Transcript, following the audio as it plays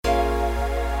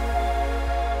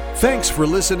Thanks for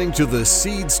listening to the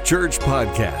Seeds Church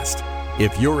podcast.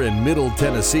 If you're in Middle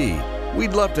Tennessee,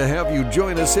 we'd love to have you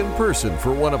join us in person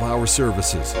for one of our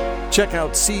services. Check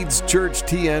out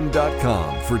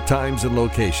seedschurchtn.com for times and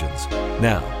locations.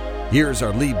 Now, here's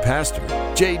our lead pastor,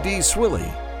 J.D.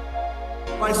 Swilley.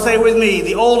 I say with me,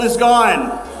 the old is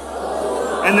gone,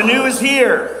 and the new is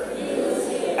here.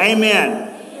 Amen.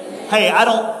 Hey, I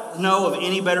don't know of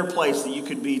any better place that you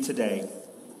could be today,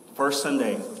 first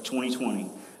Sunday of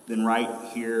 2020, than right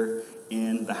here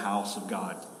in the house of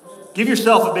God. Give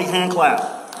yourself a big hand clap.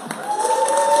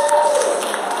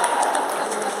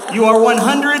 You are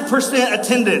 100%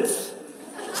 attendance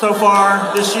so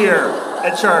far this year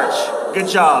at church. Good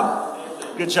job.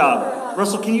 Good job.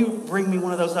 Russell, can you bring me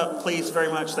one of those up, please?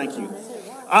 Very much. Thank you.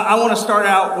 I want to start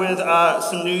out with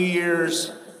some New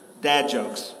Year's dad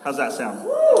jokes. How's that sound?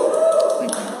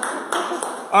 Thank you.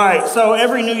 All right, so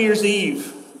every New Year's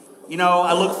Eve,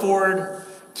 I look forward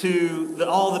to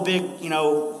all the big,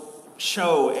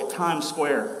 show at Times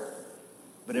Square.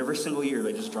 But every single year,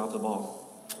 they just drop the ball.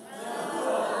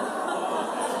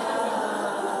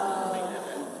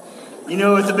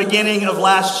 At the beginning of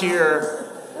last year,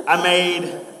 I made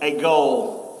a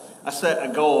goal. I set a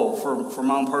goal for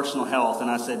my own personal health.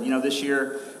 And I said, this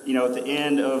year, at the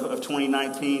end of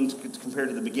 2019, compared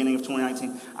to the beginning of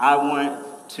 2019, I want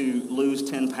to lose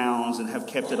 10 pounds and have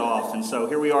kept it off. And so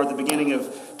here we are at the beginning of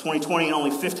 2020 and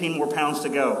only 15 more pounds to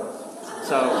go.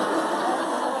 So,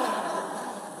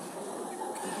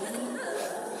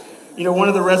 one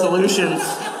of the resolutions,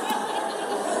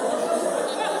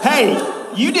 hey,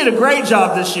 you did a great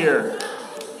job this year.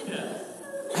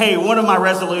 Hey, one of my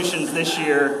resolutions this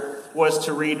year is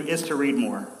to read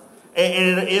more.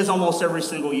 And it is almost every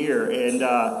single year. And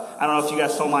I don't know if you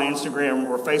guys saw my Instagram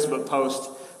or Facebook post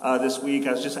this week.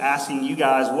 I was just asking you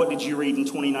guys, what did you read in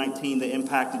 2019 that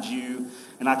impacted you?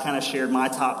 And I kind of shared my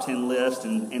top 10 list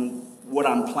and what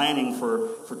I'm planning for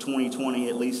 2020,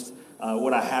 at least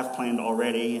what I have planned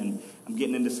already. And I'm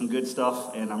getting into some good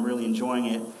stuff, and I'm really enjoying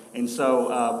it. And so,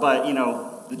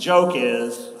 the joke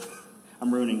is,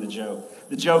 I'm ruining the joke.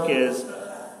 The joke is,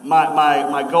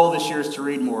 my goal this year is to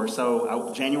read more.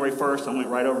 So January 1st, I went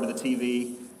right over to the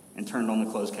TV and turned on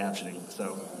the closed captioning.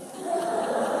 So,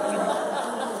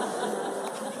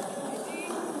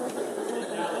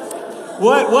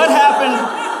 What happened?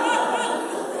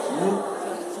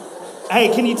 Hey,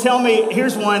 can you tell me?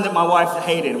 Here's one that my wife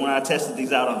hated when I tested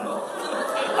these out on her.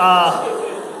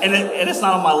 And it's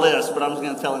not on my list, but I'm just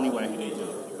going to tell anyway.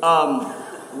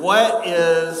 What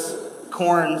is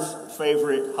Corn's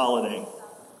favorite holiday?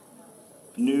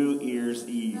 New Year's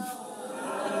Eve.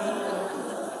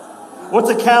 What's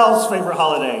a cow's favorite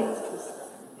holiday?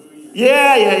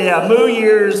 Yeah. Moo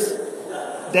Year's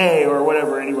Day or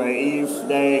whatever. Anyway, Eve,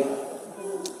 day.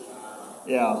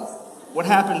 Yeah. What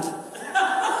happened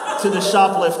to the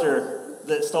shoplifter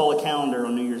that stole a calendar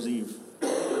on New Year's Eve?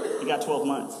 He got 12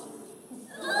 months.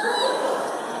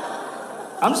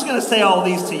 I'm just going to say all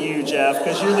these to you, Jeff,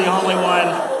 because you're the only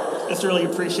one that's really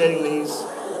appreciating these.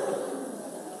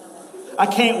 I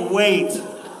can't wait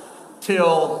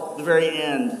till the very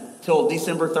end, till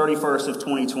December 31st of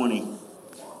 2020,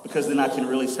 because then I can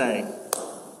really say,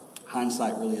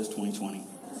 hindsight really is 2020.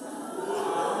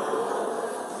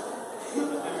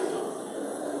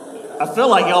 I feel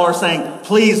like y'all are saying,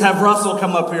 please have Russell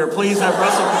come up here. Please have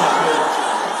Russell come up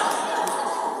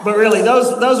here. But really,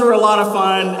 those were a lot of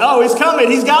fun. Oh, he's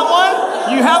coming. He's got one?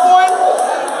 You have one?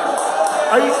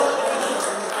 Are you?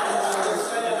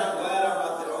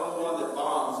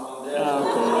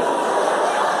 Okay.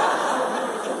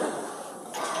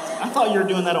 I thought you were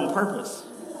doing that on purpose.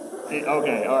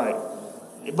 Okay, all right.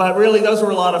 But really, those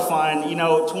were a lot of fun.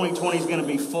 2020 is going to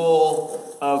be full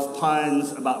of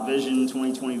puns about vision,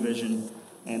 2020 vision,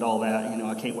 and all that.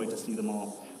 I can't wait to see them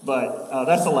all. But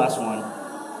that's the last one.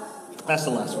 That's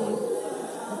the last one.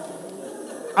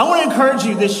 I want to encourage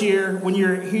you this year when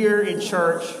you're here in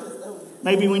church,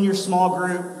 maybe when you're small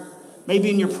group,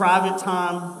 maybe in your private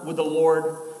time with the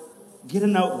Lord, get a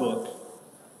notebook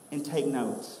and take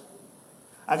notes.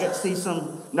 I got to see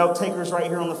some note takers right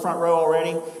here on the front row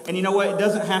already. And you know what? It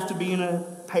doesn't have to be in a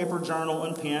paper journal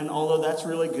and pen, although that's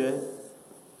really good.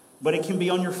 But it can be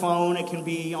on your phone. It can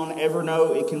be on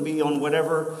Evernote. It can be on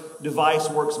whatever device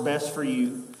works best for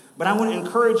you. But I want to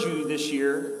encourage you this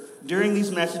year, during these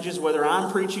messages, whether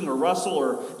I'm preaching or Russell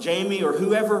or Jamie or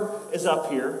whoever is up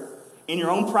here, in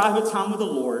your own private time with the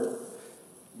Lord,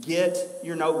 get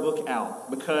your notebook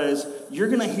out, because you're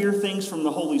going to hear things from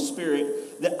the Holy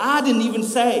Spirit that I didn't even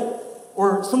say,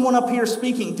 or someone up here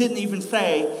speaking didn't even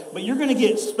say, but you're going to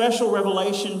get special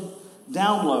revelation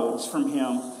downloads from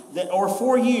him or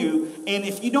for you, and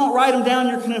if you don't write them down,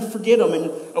 you're going to forget them.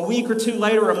 And a week or two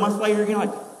later, or a month later, you're going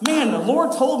to like, man, the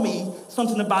Lord told me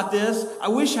something about this. I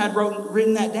wish I'd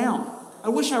written that down. I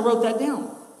wish I wrote that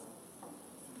down.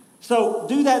 So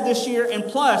do that this year. And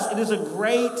plus, it is a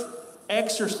great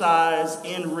exercise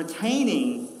in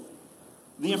retaining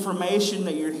the information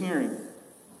that you're hearing.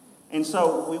 And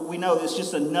so we know it's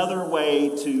just another way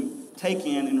to take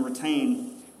in and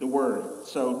retain the word.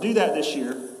 So do that this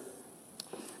year.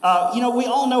 We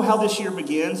all know how this year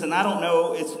begins, and I don't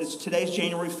know, it's today's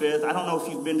January 5th. I don't know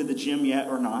if you've been to the gym yet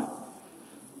or not.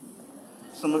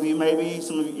 Some of you maybe,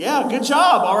 some of you, yeah, good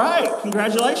job, all right,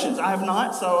 congratulations. I have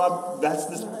not, so that's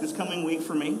this coming week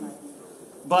for me.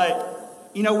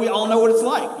 But, we all know what it's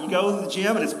like. You go to the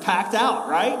gym and it's packed out,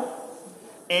 right?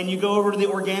 And you go over to the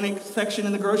organic section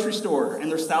in the grocery store,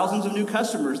 and there's thousands of new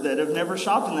customers that have never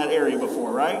shopped in that area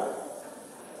before, right?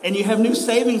 And you have new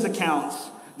savings accounts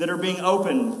that are being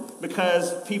opened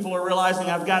because people are realizing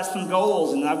I've got some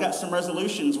goals and I've got some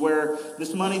resolutions where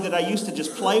this money that I used to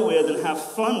just play with and have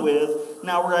fun with,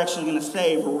 now we're actually going to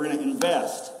save or we're going to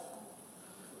invest.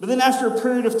 But then after a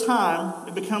period of time,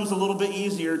 it becomes a little bit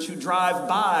easier to drive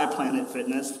by Planet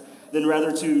Fitness than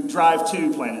rather to drive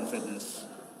to Planet Fitness.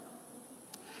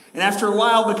 And after a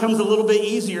while, it becomes a little bit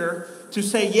easier to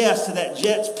say yes to that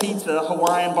Jets Pizza,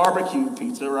 Hawaiian barbecue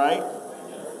pizza, right?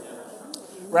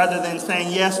 Rather than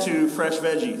saying yes to fresh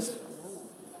veggies.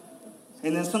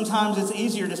 And then sometimes it's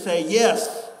easier to say,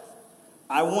 yes,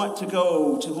 I want to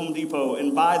go to Home Depot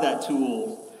and buy that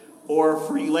tool. Or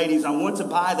for you ladies, I want to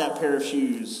buy that pair of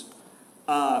shoes.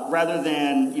 Rather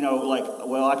than,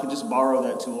 I could just borrow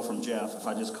that tool from Jeff if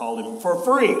I just called him for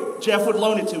free. Jeff would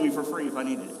loan it to me for free if I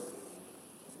needed it.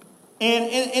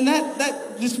 And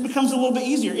that just becomes a little bit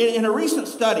easier. In a recent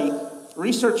study,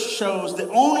 research shows that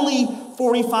only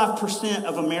 45%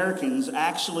 of Americans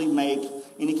actually make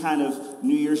any kind of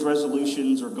New Year's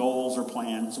resolutions or goals or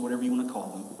plans, or whatever you want to call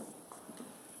them.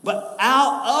 But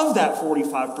out of that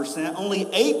 45%, only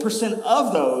 8%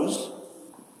 of those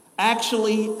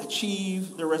actually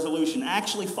achieve their resolution,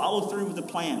 actually follow through with the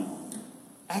plan,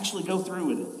 actually go through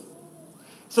with it.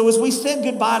 So as we said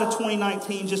goodbye to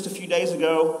 2019 just a few days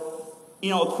ago,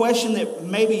 a question that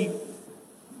maybe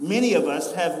many of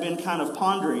us have been kind of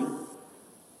pondering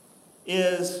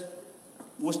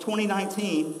was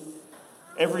 2019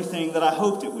 everything that I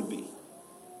hoped it would be?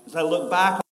 As I look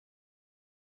back,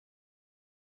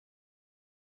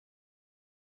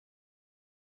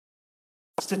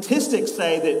 statistics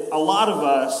say that a lot of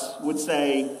us would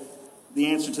say the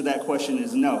answer to that question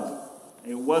is no.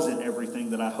 It wasn't everything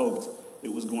that I hoped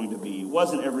it was going to be. It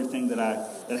wasn't everything that I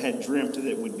had dreamt that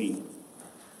it would be.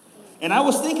 And I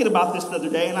was thinking about this the other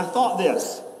day, and I thought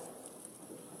this.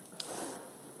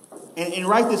 And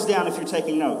write this down if you're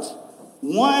taking notes.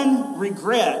 One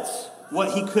regrets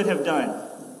what he could have done.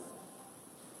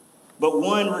 But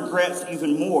one regrets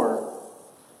even more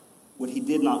what he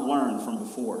did not learn from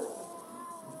before.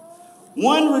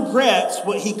 One regrets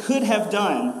what he could have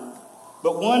done,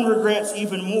 but one regrets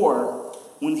even more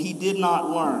when he did not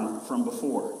learn from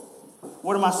before.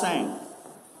 What am I saying?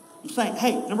 I'm saying,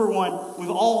 hey, number one,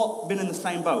 we've all been in the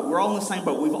same boat. We're all in the same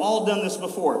boat. We've all done this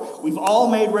before. We've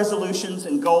all made resolutions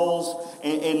and goals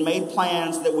and made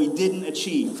plans that we didn't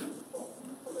achieve.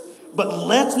 But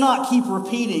let's not keep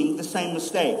repeating the same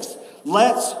mistakes.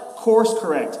 Let's course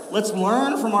correct. Let's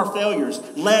learn from our failures.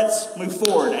 Let's move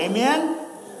forward. Amen?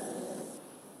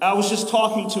 I was just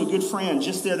talking to a good friend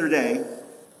just the other day,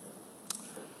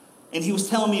 and he was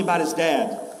telling me about his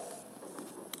dad.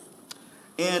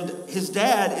 And his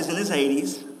dad is in his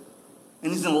 80s,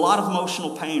 and he's in a lot of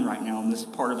emotional pain right now in this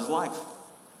part of his life.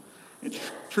 And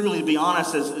truly, to be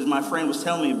honest, as my friend was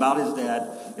telling me about his dad,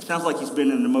 it sounds like he's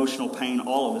been in emotional pain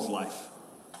all of his life.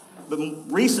 But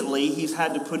recently, he's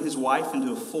had to put his wife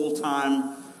into a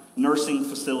full-time nursing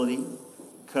facility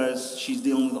because she's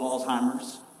dealing with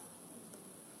Alzheimer's.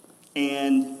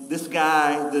 And this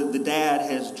guy, the dad,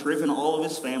 has driven all of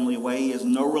his family away. He has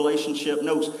no relationship,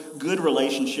 no good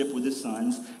relationship with his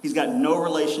sons. He's got no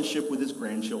relationship with his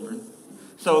grandchildren.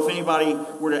 So if anybody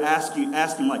were to ask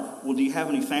him, like, well, do you have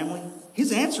any family?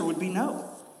 His answer would be no.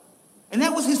 And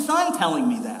that was his son telling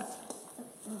me that.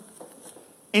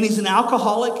 And he's an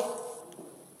alcoholic.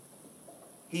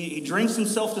 He drinks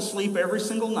himself to sleep every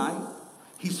single night.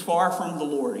 He's far from the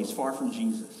Lord. He's far from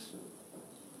Jesus.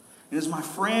 And as my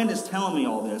friend is telling me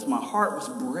all this, my heart was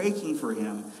breaking for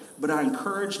him. But I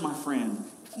encouraged my friend,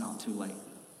 it's not too late.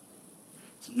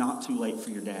 It's not too late for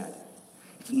your dad.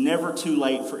 It's never too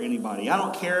late for anybody. I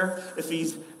don't care if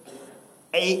he's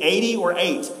 80 or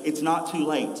 8. It's not too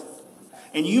late.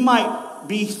 And you might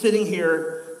be sitting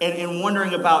here and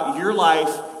wondering about your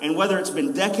life and whether it's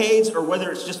been decades or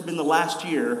whether it's just been the last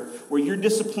year, where you're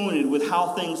disappointed with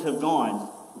how things have gone,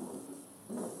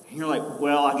 and you're like,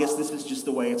 well, I guess this is just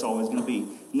the way it's always going to be.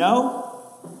 No,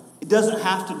 it doesn't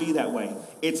have to be that way.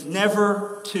 It's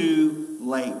never too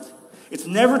late. It's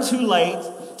never too late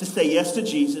to say yes to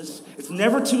Jesus. It's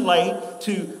never too late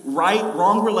to right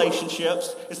wrong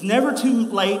relationships. It's never too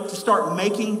late to start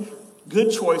making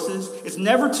good choices. It's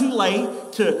never too late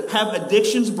to have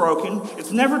addictions broken.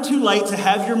 It's never too late to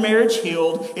have your marriage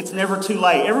healed. It's never too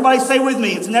late. Everybody say with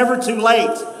me, it's never too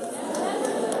late.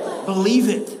 Believe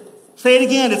it. Say it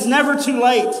again, it's never too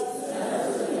late.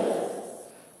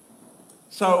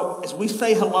 So as we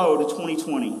say hello to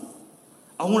 2020,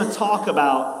 I want to talk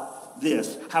about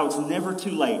this, how it's never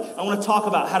too late. I want to talk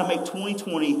about how to make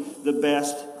 2020 the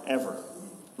best ever.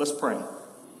 Let's pray.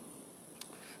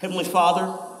 Heavenly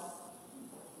Father,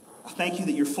 I thank you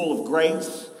that you're full of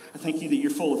grace. I thank you that you're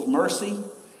full of mercy.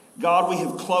 God, we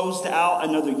have closed out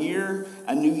another year.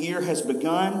 A new year has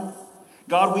begun.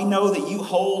 God, we know that you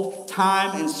hold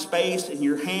time and space in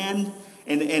your hand,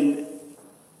 and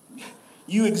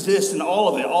you exist in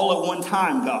all of it, all at one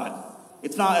time, God.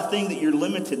 It's not a thing that you're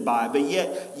limited by, but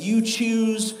yet you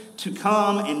choose to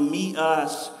come and meet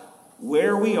us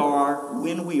where we are,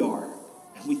 when we are.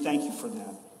 And we thank you for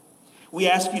that. We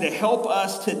ask you to help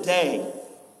us today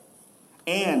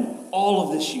and all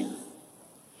of this year.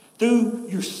 Through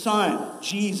your Son,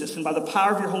 Jesus, and by the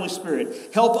power of your Holy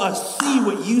Spirit, help us see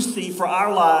what you see for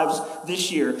our lives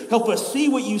this year. Help us see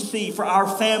what you see for our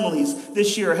families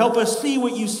this year. Help us see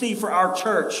what you see for our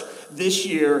church this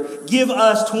year. Give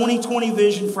us 2020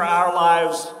 vision for our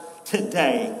lives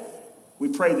today. We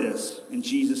pray this in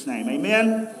Jesus' name.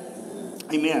 Amen?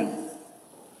 Amen.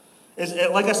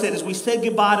 Like I said, as we said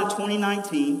goodbye to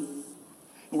 2019,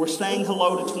 and we're saying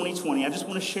hello to 2020, I just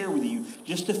want to share with you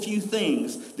just a few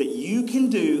things that you can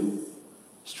do,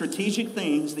 strategic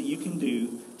things that you can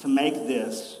do to make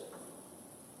this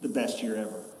the best year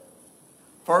ever.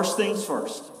 First things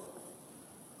first,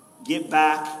 get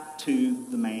back to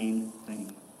the main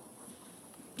thing.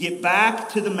 Get back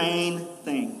to the main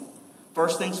thing.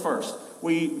 First things first.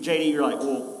 JD, you're like,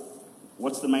 well,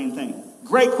 what's the main thing?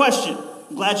 Great question.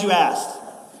 I'm glad you asked.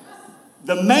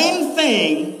 The main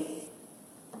thing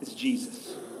is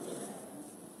Jesus.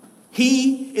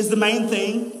 He is the main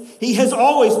thing. He has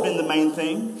always been the main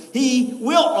thing. He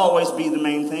will always be the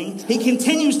main thing. He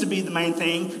continues to be the main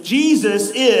thing.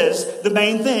 Jesus is the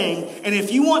main thing. And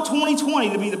if you want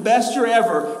 2020 to be the best year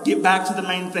ever, get back to the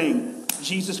main thing,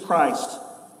 Jesus Christ.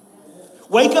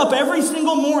 Wake up every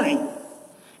single morning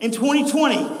in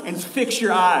 2020 and fix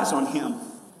your eyes on him.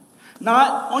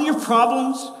 Not on your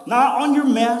problems, not on your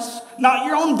mess, not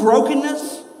your own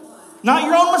brokenness, not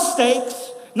your own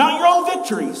mistakes, not your own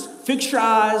victories. Fix your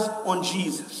eyes on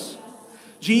Jesus.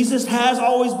 Jesus has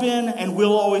always been and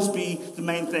will always be the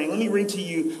main thing. Let me read to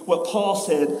you what Paul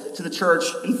said to the church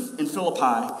in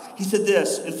Philippi. He said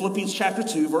this in Philippians chapter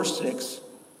 2, verse 6,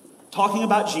 talking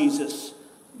about Jesus.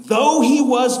 Though he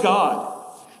was God,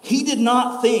 he did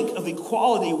not think of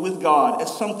equality with God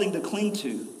as something to cling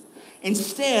to.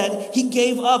 Instead, he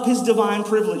gave up his divine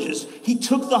privileges. He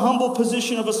took the humble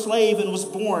position of a slave and was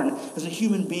born as a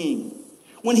human being.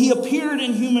 When he appeared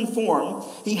in human form,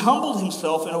 he humbled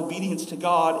himself in obedience to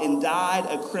God and died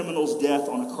a criminal's death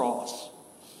on a cross.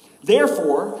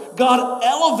 Therefore, God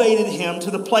elevated him to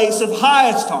the place of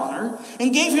highest honor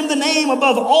and gave him the name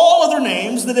above all other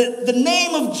names, that at the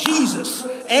name of Jesus,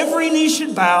 every knee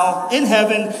should bow in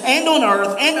heaven and on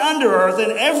earth and under earth,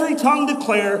 and every tongue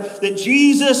declare that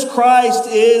Jesus Christ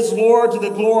is Lord, to the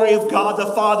glory of God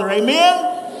the Father.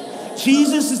 Amen?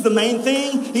 Jesus is the main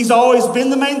thing. He's always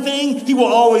been the main thing. He will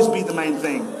always be the main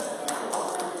thing.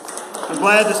 I'm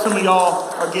glad that some of y'all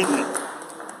are getting it.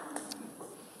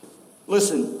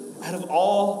 Listen. Out of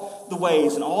all the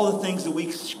ways and all the things that we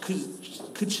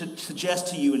could suggest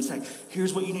to you and say,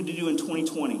 here's what you need to do in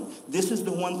 2020. This is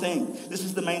the one thing. This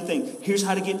is the main thing. Here's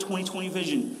how to get 2020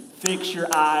 vision. Fix your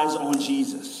eyes on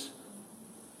Jesus.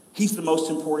 He's the most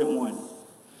important one.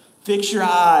 Fix your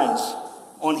eyes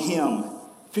on him.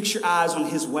 Fix your eyes on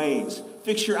his ways.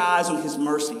 Fix your eyes on his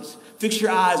mercies. Fix your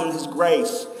eyes on his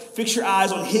grace. Fix your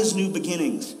eyes on his new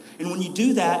beginnings. And when you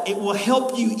do that, it will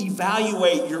help you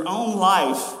evaluate your own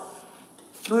life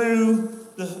through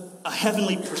a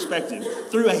heavenly perspective,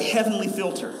 through a heavenly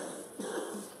filter.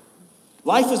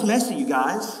 Life is messy, you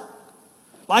guys.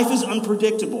 Life is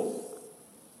unpredictable.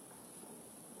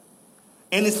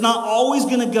 And it's not always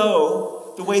going to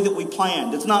go the way that we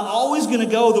planned. It's not always going to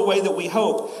go the way that we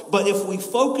hope. But if we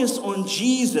focus on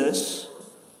Jesus,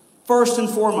 first and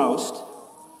foremost,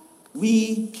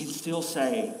 we can still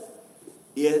say,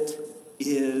 it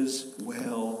is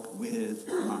well with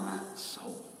my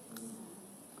soul.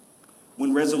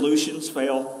 When resolutions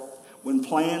fail, when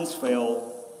plans fail,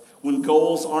 when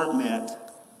goals aren't met,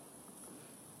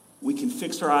 we can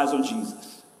fix our eyes on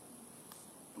Jesus.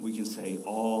 And we can say,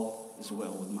 all is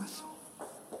well with my soul.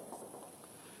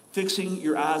 Fixing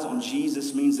your eyes on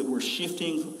Jesus means that we're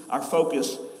shifting our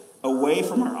focus away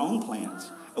from our own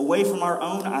plans, away from our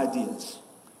own ideas,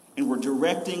 and we're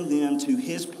directing them to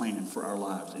his plan for our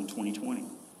lives in 2020.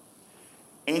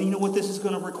 And you know what this is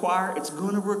going to require? It's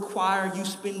going to require you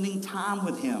spending time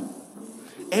with him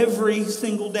every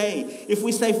single day. If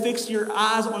we say fix your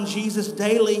eyes on Jesus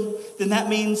daily, then that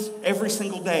means every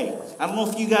single day. I don't know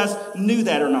if you guys knew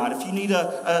that or not. If you need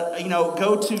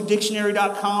go to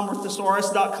dictionary.com or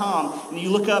thesaurus.com and you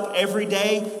look up every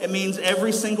day, it means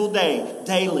every single day,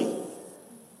 daily.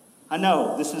 I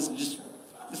know, this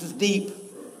is deep.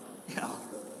 Yeah.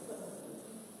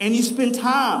 And you spend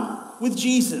time with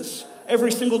Jesus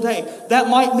every single day. That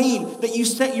might mean that you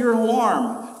set your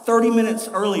alarm 30 minutes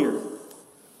earlier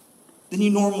than you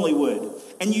normally would.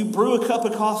 And you brew a cup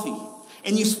of coffee.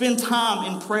 And you spend time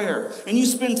in prayer. And you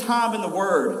spend time in the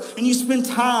Word. And you spend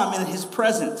time in his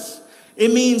presence.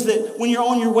 It means that when you're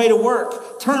on your way to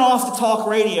work, turn off the talk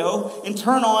radio and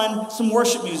turn on some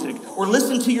worship music. Or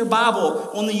listen to your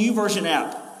Bible on the YouVersion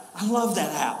app. I love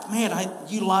that app. Man, I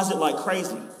utilize it like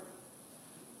crazy.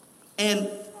 And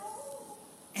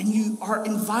you are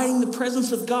inviting the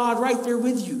presence of God right there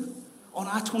with you. On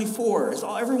I-24, as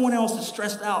everyone else is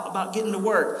stressed out about getting to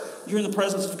work, you're in the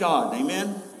presence of God.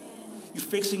 Amen? You're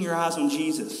fixing your eyes on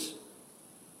Jesus.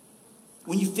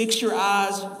 When you fix your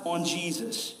eyes on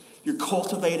Jesus, you're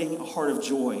cultivating a heart of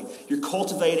joy. You're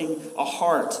cultivating a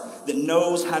heart that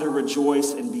knows how to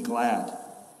rejoice and be glad.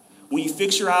 When you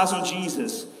fix your eyes on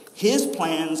Jesus, his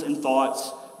plans and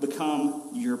thoughts become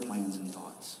your plans and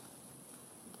thoughts.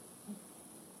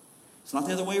 It's not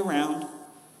the other way around.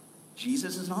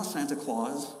 Jesus is not Santa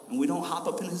Claus, and we don't hop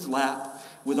up in his lap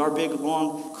with our big,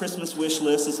 long Christmas wish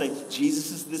list and say,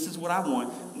 this is what I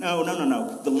want.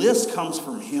 No. The list comes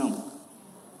from him.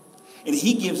 And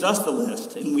he gives us the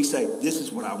list, and we say, this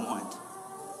is what I want.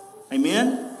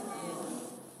 Amen?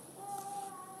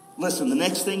 Listen, the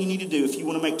next thing you need to do if you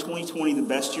want to make 2020 the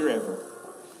best year ever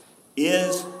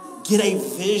is get a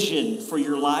vision for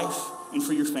your life and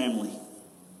for your family.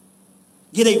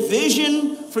 Get a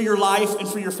vision for your life and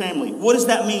for your family. What does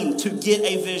that mean, to get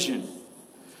a vision?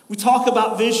 We talk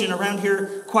about vision around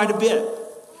here quite a bit.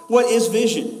 What is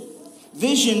vision?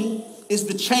 Vision is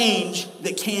the change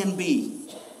that can be.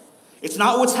 It's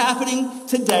not what's happening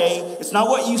today. It's not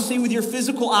what you see with your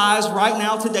physical eyes right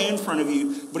now today in front of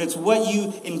you, but it's what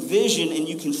you envision and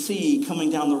you can see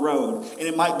coming down the road. And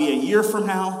it might be a year from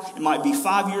now. It might be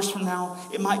 5 years from now.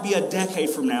 It might be a decade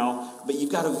from now. But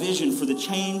you've got a vision for the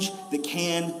change that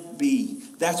can be.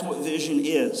 That's what vision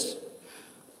is.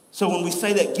 So when we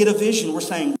say that, get a vision, we're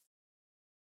saying,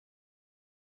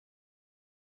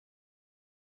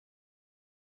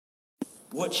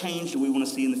 what change do we want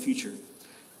to see in the future?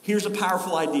 Here's a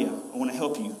powerful idea. I want to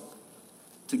help you,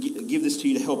 to give this to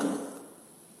you to help you.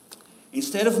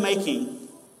 Instead of making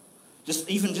just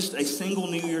a single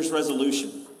New Year's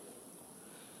resolution,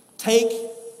 take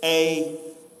a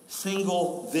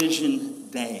single vision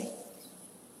day.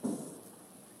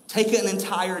 Take an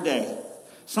entire day.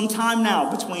 Sometime now,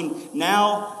 between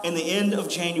now and the end of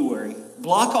January,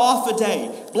 block off a day.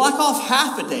 Block off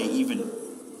half a day even.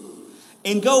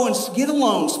 And go and get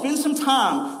alone. Spend some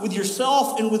time with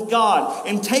yourself and with God.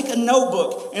 And take a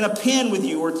notebook and a pen with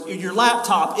you, or your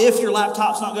laptop, if your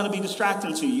laptop's not going to be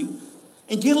distracting to you.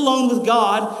 And get alone with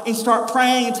God and start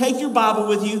praying, and take your Bible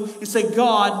with you and say,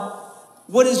 God,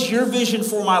 what is your vision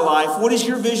for my life? What is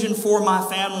your vision for my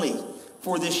family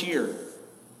for this year?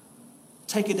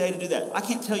 Take a day to do that. I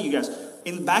can't tell you guys.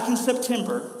 Back in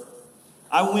September,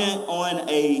 I went on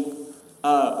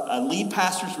a lead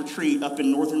pastor's retreat up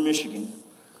in northern Michigan,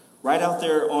 right out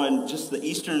there on just the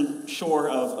eastern shore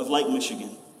of Lake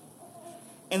Michigan.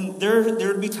 And there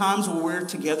would be times where we're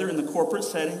together in the corporate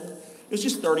setting. It was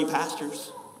just 30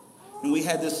 pastors. And we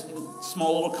had this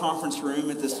small little conference room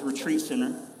at this retreat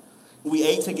center. We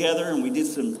ate together and we did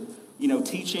some,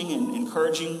 teaching and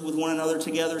encouraging with one another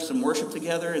together, some worship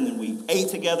together, and then we ate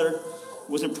together. It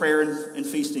wasn't prayer and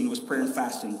feasting, it was prayer and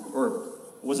fasting. Or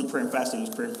it wasn't prayer and fasting, it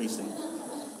was prayer and feasting.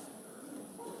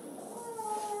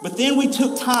 But then we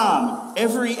took time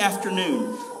every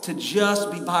afternoon to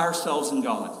just be by ourselves and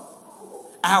God.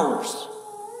 Hours.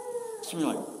 So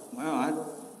you're like, wow,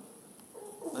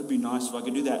 that'd be nice if I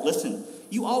could do that. Listen,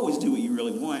 you always do what you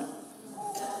really want.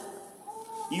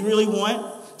 You really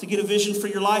want to get a vision for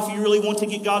your life? You really want to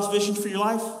get God's vision for your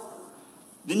life?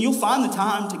 then you'll find the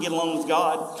time to get along with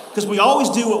God. Because we always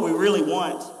do what we really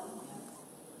want.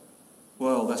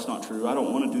 Well, that's not true. I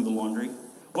don't want to do the laundry.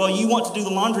 Well, you want to do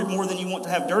the laundry more than you want to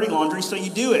have dirty laundry, so you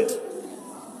do it.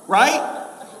 Right?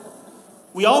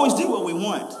 We always do what we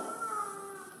want.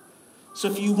 So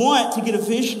if you want to get a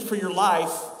vision for your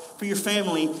life, for your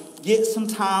family, get some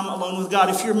time alone with God.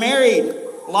 If you're married,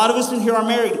 a lot of us in here are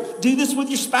married, do this with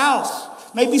your spouse.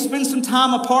 Maybe spend some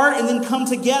time apart and then come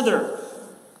together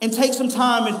and take some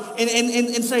time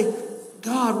and say,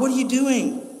 God, what are you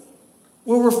doing?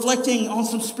 We're reflecting on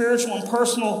some spiritual and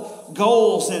personal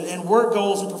goals and work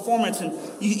goals and performance. And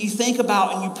you think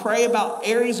about and you pray about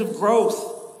areas of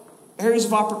growth, areas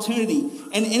of opportunity.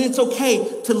 And it's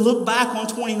okay to look back on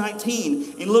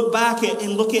 2019 and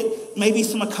look at maybe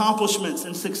some accomplishments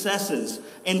and successes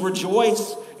and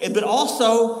rejoice, but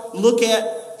also look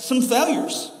at some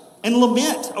failures and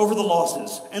lament over the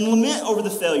losses and lament over the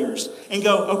failures and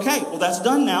go, okay, well, that's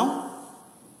done now.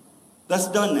 That's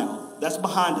done now. That's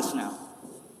behind us now.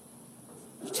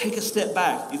 You take a step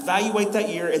back, evaluate that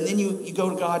year, and then you go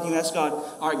to God and you ask God,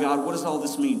 all right, God, what does all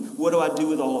this mean? What do I do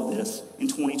with all of this in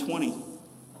 2020?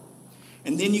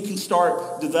 And then you can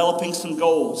start developing some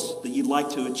goals that you'd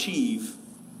like to achieve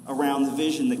around the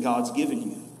vision that God's given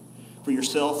you. For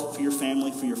yourself, for your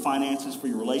family, for your finances, for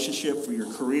your relationship, for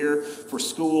your career, for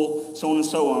school, so on and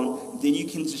so on. Then you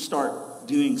can just start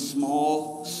doing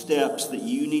small steps that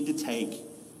you need to take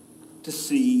to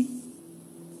see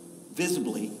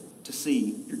visibly, to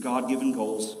see your God-given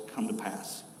goals come to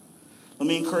pass. Let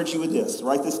me encourage you with this.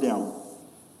 Write this down.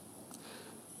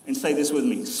 And say this with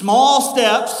me. Small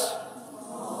steps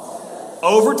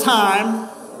over time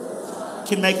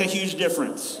can make a huge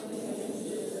difference.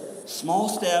 Small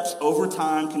steps over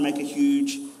time can make a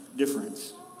huge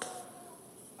difference.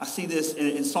 I see this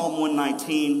in Psalm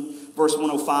 119, verse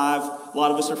 105. A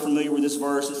lot of us are familiar with this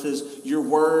verse. It says, your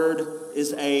word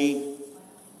is a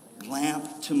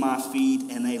lamp to my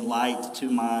feet and a light to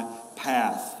my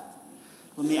path.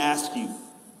 Let me ask you,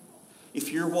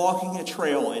 if you're walking a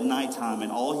trail at nighttime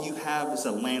and all you have is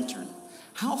a lantern,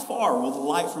 how far will the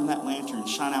light from that lantern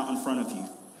shine out in front of you?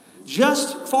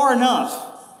 Just far enough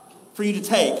for you to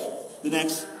take the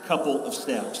next couple of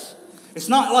steps. It's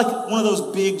not like one of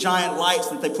those big giant lights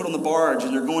that they put on the barge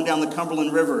and they're going down the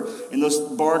Cumberland River and those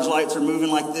barge lights are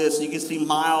moving like this and you can see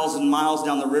miles and miles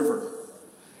down the river.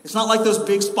 It's not like those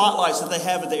big spotlights that they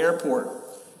have at the airport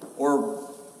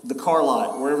or the car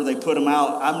lot, wherever they put them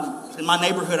out. In my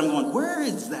neighborhood, I'm going, where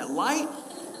is that light?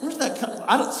 Where's that?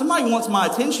 Somebody wants my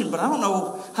attention, but I don't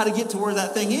know how to get to where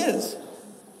that thing is.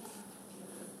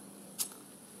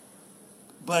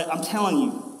 But I'm telling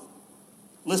you,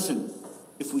 listen,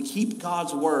 if we keep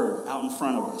God's word out in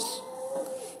front of us,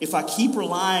 if I keep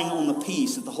relying on the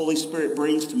peace that the Holy Spirit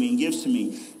brings to me and gives to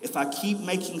me, if I keep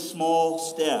making small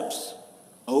steps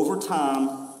over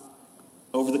time,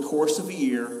 over the course of a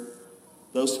year,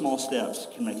 those small steps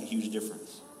can make a huge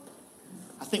difference.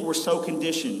 I think we're so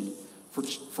conditioned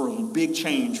for big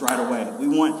change right away. We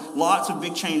want lots of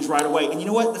big change right away. And you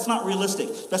know what? That's not realistic.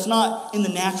 That's not in the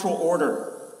natural order.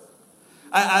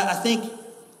 I think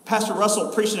Pastor Russell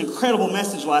preached an incredible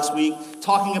message last week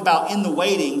talking about in the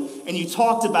waiting, and you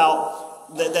talked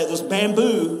about that those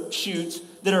bamboo shoots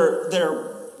that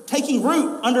are taking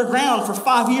root underground for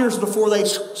 5 years before they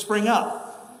spring up.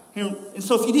 And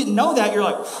so if you didn't know that, you're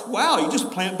like, wow, you just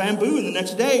plant bamboo and the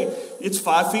next day it's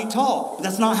 5 feet tall. But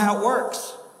that's not how it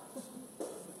works.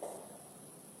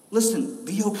 Listen,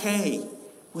 be okay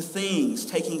with things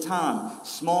taking time.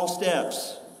 Small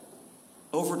steps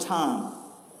over time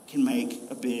can make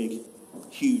a big,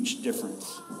 huge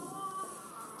difference.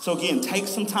 So again, take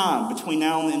some time between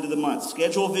now and the end of the month.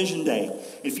 Schedule a vision day.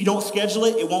 If you don't schedule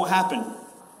it, it won't happen.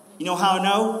 You know how I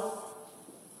know?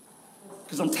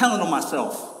 Because I'm telling on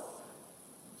myself.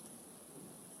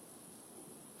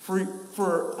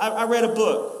 I read a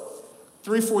book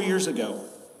 3-4 years ago.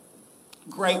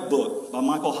 Great book by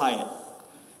Michael Hyatt.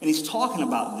 And he's talking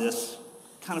about this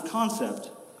kind of concept.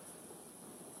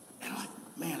 And I'm like,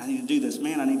 man, I need to do this.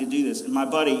 Man, I need to do this. And my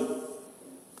buddy,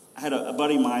 I had a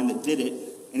buddy of mine that did it.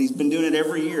 And he's been doing it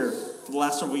every year for the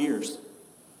last several years.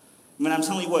 I mean, I'm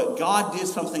telling you what, God did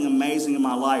something amazing in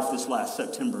my life this last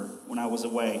September when I was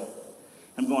away.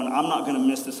 I'm not going to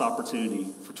miss this opportunity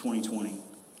for 2020.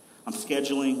 I'm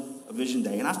scheduling a vision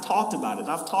day. And I've talked about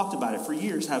it for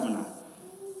years, haven't I?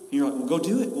 And you're like, well, go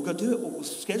do it. We'll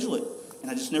schedule it.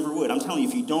 And I just never would. I'm telling you,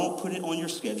 if you don't put it on your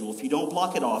schedule, if you don't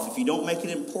block it off, if you don't make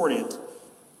it important,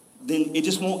 then it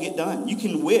just won't get done. You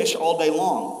can wish all day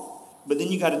long. But then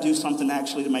you got to do something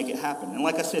actually to make it happen. And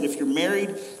like I said, if you're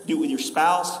married, do it with your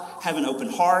spouse. Have an open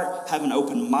heart. Have an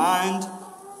open mind.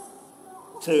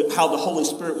 to how the Holy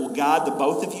Spirit will guide the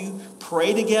both of you.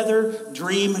 Pray together,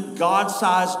 dream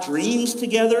God-sized dreams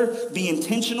together, be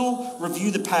intentional,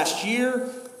 review the past year,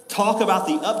 talk about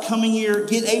the upcoming year,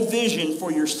 get a vision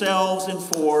for yourselves and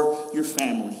for your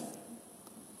family.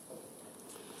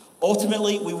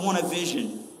 Ultimately, we want a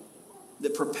vision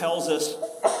that propels us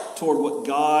toward what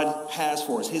God has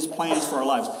for us, his plans for our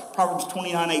lives. Proverbs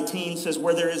 29:18 says,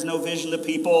 where there is no vision, the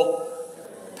people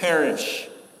perish.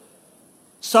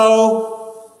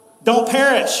 So, don't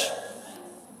perish.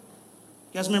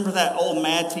 You guys remember that old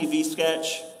Mad TV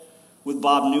sketch with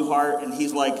Bob Newhart, and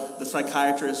he's like the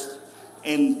psychiatrist,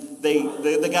 and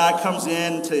the guy comes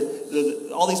in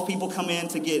to all these people come in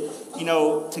to get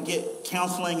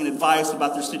counseling and advice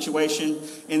about their situation,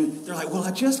 and they're like, well,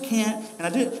 I just can't, and I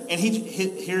did, and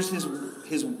here's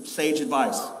his sage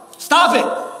advice: stop it.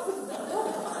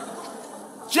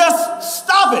 Just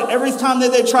stop it. Every time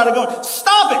that they try to go,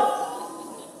 stop it.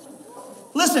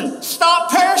 Listen, stop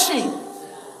perishing.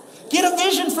 Get a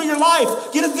vision for your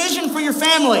life. Get a vision for your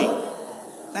family.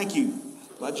 Thank you.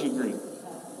 Glad you agree.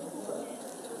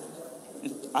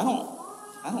 I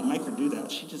don't make her do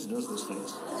that. She just does those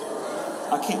things.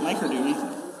 I can't make her do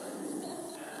anything.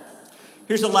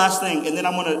 Here's the last thing, and then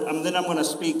I'm gonna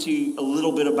speak to you a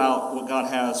little bit about what God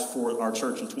has for our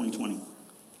church in 2020.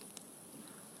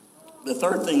 The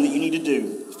third thing that you need to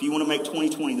do, if you want to make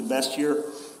 2020 the best year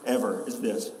ever, is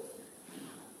this: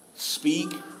 speak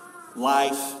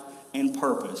life and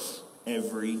purpose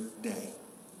every day.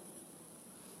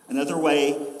 Another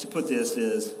way to put this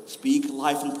is speak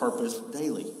life and purpose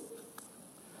daily.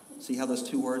 See how those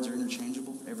two words are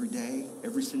interchangeable? Every day,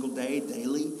 every single day,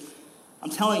 daily. I'm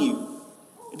telling you,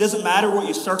 it doesn't matter what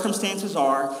your circumstances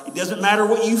are. It doesn't matter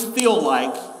what you feel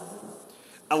like.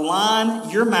 Align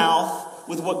your mouth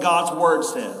with what God's word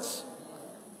says.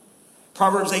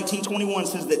 Proverbs 18:21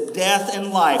 says that death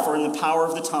and life are in the power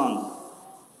of the tongue.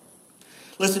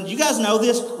 Listen, you guys know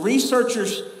this?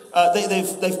 Researchers,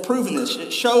 they've proven this.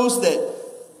 It shows that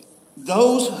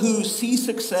those who see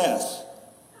success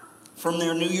from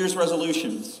their New Year's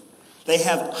resolutions, they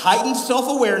have heightened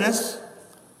self-awareness,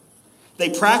 they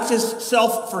practice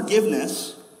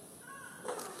self-forgiveness,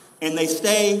 and they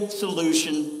stay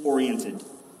solution-oriented.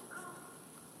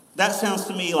 That sounds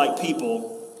to me like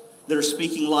people that are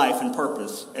speaking life and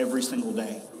purpose every single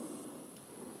day.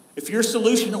 If you're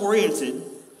solution-oriented,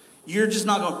 you're just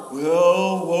not going,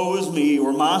 well, woe is me,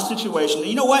 or my situation. And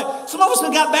you know what? Some of us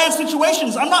have got bad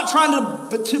situations. I'm not trying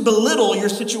to belittle your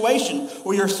situation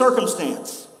or your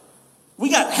circumstance. We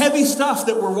got heavy stuff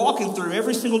that we're walking through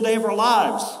every single day of our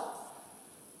lives.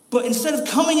 But instead of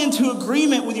coming into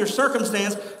agreement with your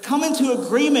circumstance, come into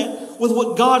agreement with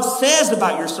what God says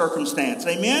about your circumstance.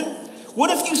 Amen? What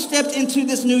if you stepped into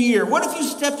this new year? What if you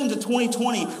stepped into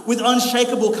 2020 with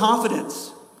unshakable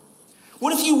confidence?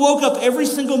 What if you woke up every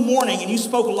single morning and you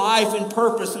spoke life and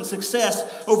purpose and success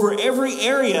over every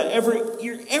area,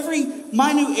 every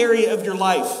minute area of your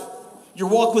life? Your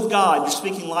walk with God, you're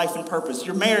speaking life and purpose.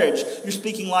 Your marriage, you're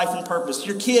speaking life and purpose.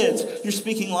 Your kids, you're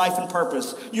speaking life and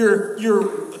purpose. Your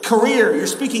career, you're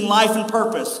speaking life and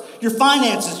purpose. Your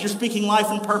finances, you're speaking life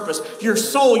and purpose. Your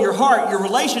soul, your heart, your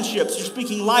relationships, you're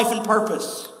speaking life and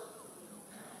purpose.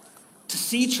 To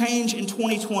see change in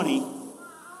 2020,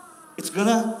 it's going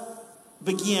to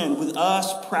begin with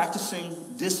us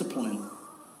practicing discipline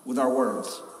with our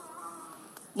words.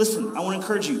 Listen, I want to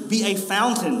encourage you, be a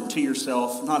fountain to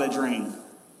yourself, not a drain.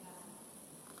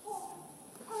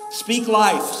 Speak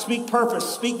life, speak purpose,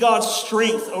 speak God's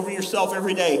strength over yourself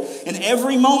every day. In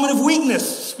every moment of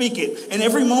weakness, speak it. In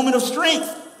every moment of strength,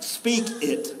 speak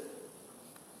it.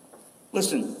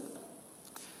 Listen,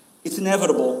 it's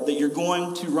inevitable that you're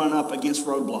going to run up against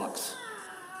roadblocks.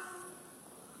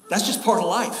 That's just part of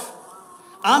life.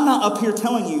 I'm not up here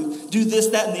telling you, do this,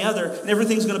 that, and the other, and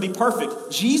everything's going to be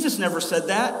perfect. Jesus never said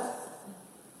that.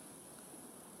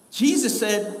 Jesus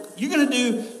said, you're going to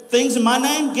do things in my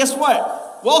name? Guess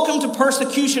what? Welcome to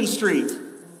Persecution Street.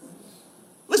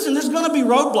 Listen, there's going to be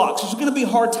roadblocks. There's going to be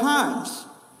hard times.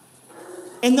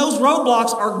 And those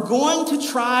roadblocks are going to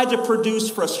try to produce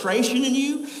frustration in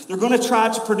you. They're going to try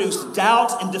to produce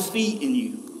doubt and defeat in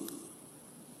you.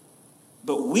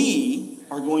 But we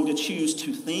are going to choose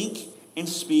to think and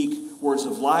speak words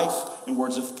of life and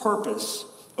words of purpose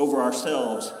over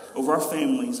ourselves, over our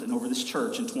families, and over this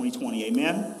church in 2020.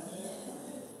 Amen?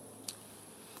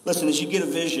 Listen, as you get a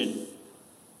vision,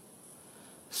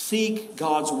 seek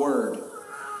God's word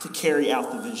to carry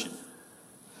out the vision.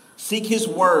 Seek his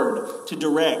word to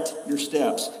direct your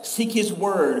steps. Seek his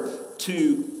word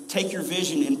to take your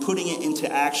vision and putting it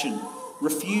into action.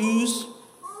 Refuse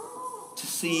to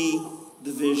see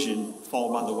the vision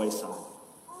fall by the wayside.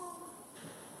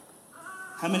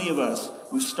 How many of us,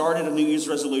 we've started a New Year's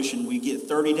resolution, we get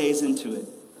 30 days into it.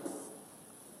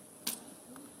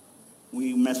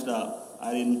 We messed up.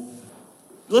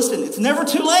 Listen, it's never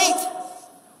too late.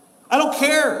 I don't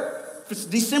care if it's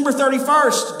December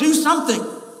 31st. Do something.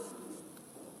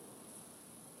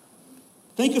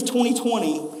 Think of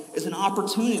 2020 as an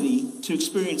opportunity to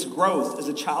experience growth as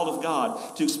a child of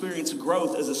God, to experience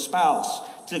growth as a spouse,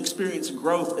 to experience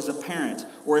growth as a parent,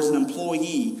 or as an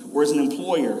employee, or as an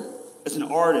employer, as an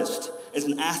artist, as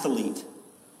an athlete,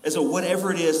 as a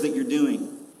whatever it is that you're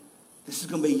doing. This is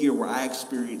going to be a year where I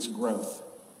experience growth.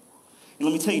 And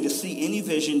let me tell you, to see any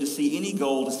vision, to see any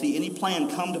goal, to see any plan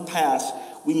come to pass,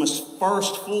 we must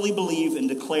first fully believe and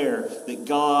declare that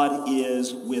God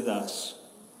is with us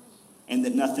and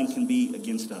that nothing can be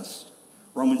against us.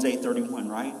 Romans 8:31,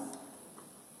 right?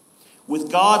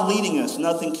 With God leading us,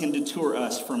 nothing can deter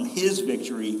us from his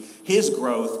victory, his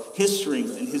growth, his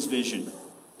strength, and his vision.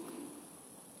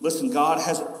 Listen, God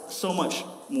has so much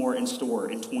more in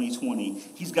store in 2020.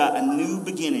 He's got a new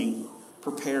beginning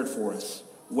prepared for us,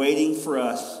 waiting for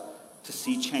us to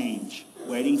see change,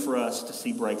 waiting for us to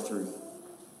see breakthrough.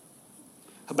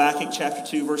 Habakkuk chapter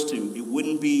 2, verse 2. It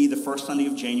wouldn't be the first Sunday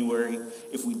of January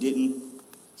if we didn't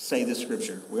say this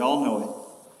scripture. We all know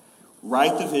it.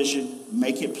 Write the vision,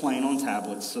 make it plain on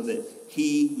tablets so that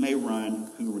he may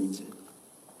run who reads it.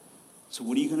 So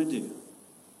what are you going to do?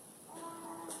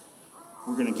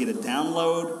 We're going to get a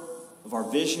download of our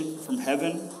vision from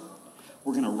heaven.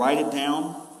 We're going to write it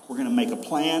down. We're going to make a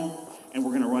plan. And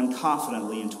we're going to run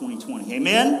confidently in 2020.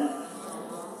 Amen?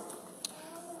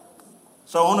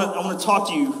 So I want to talk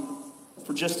to you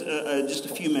for just a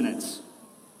few minutes.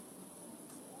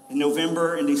 In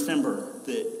November and December,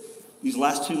 these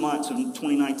last 2 months of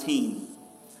 2019,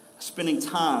 spending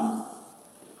time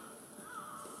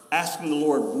asking the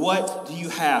Lord, what do you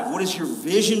have? What is your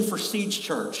vision for Siege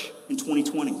Church in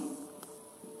 2020?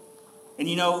 And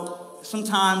you know,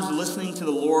 sometimes listening to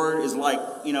the Lord is like,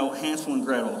 Hansel and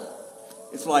Gretel.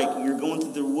 It's like you're going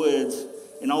through the woods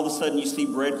and all of a sudden you see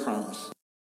breadcrumbs.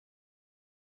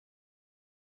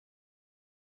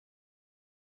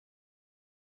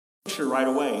 Picture right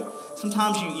away.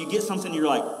 Sometimes you get something, you're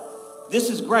like, this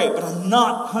is great, but I'm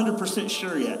not 100%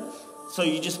 sure yet. So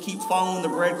you just keep following the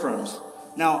breadcrumbs.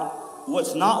 Now,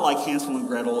 what's not like Hansel and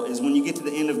Gretel is when you get to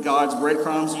the end of God's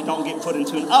breadcrumbs, you don't get put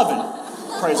into an oven.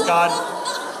 Praise God.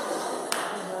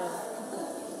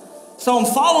 So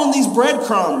I'm following these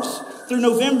breadcrumbs through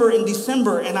November and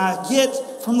December, and I get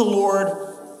from the Lord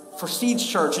for Siege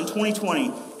Church in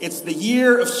 2020. It's the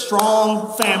year of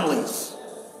strong families.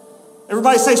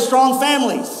 Everybody say strong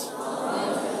families.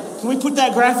 Can we put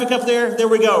that graphic up there? There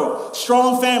we go.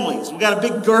 Strong families. We got a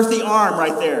big girthy arm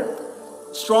right there.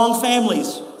 Strong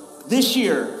families this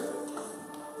year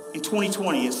in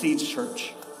 2020 at Siege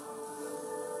Church.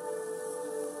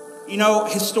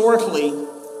 Historically,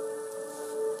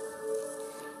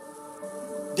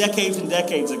 decades and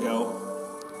decades ago,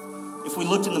 if we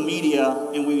looked in the media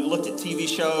and we looked at TV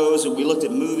shows and we looked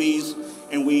at movies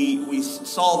and we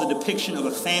saw the depiction of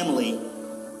a family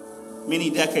many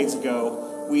decades ago,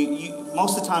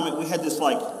 most of the time we had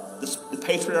the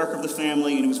patriarch of the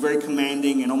family, and he was very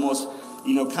commanding and almost,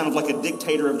 kind of like a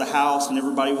dictator of the house, and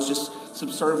everybody was just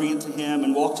subservient to him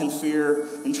and walked in fear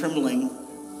and trembling.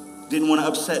 Didn't want to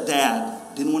upset dad.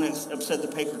 Didn't want to upset the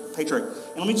patriarch.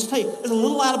 And let me just tell you, it's a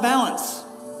little out of balance.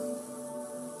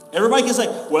 Everybody can say,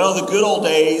 well, the good old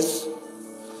days.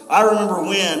 I remember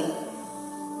when.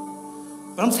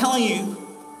 But I'm telling you,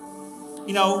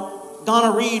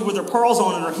 Donna Reed with her pearls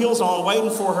on and her heels on, waiting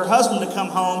for her husband to come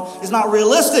home is not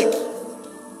realistic.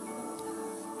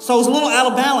 So it was a little out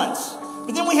of balance.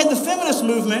 But then we had the feminist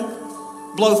movement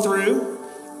blow through,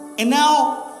 and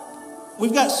now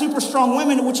we've got super strong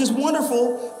women, which is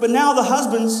wonderful, but now the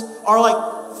husbands are like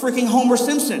freaking Homer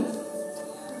Simpson,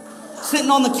 sitting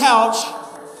on the couch,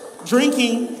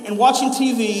 drinking and watching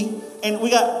TV, and we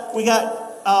got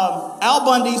Al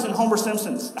Bundy's and Homer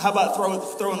Simpson's. How about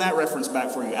throwing that reference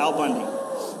back for you? Al Bundy.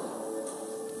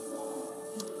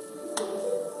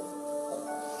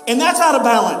 And that's out of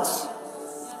balance.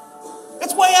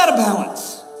 That's way out of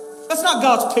balance. That's not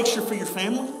God's picture for your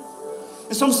family.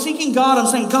 And so I'm seeking God. I'm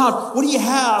saying, God, what do you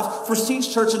have for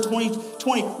Siege Church in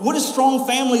 2020? What does strong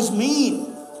families mean?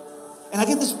 And I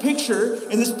get this picture,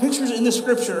 and this picture's in the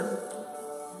scripture.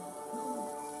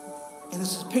 And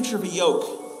it's a picture of a yoke.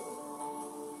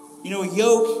 A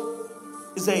yoke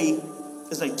is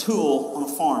a tool on a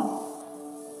farm.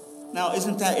 Now,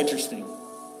 isn't that interesting?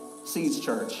 Siege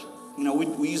Church.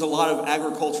 We use a lot of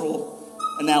agricultural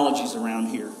analogies around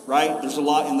here, right? There's a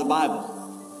lot in the Bible.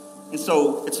 And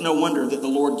so it's no wonder that the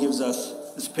Lord gives us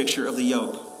this picture of the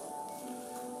yoke.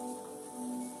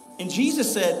 And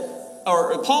Jesus said,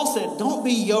 or Paul said, don't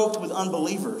be yoked with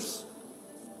unbelievers.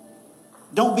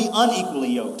 Don't be unequally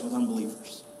yoked with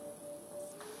unbelievers.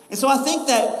 And so I think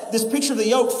that this picture of the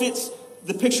yoke fits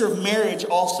the picture of marriage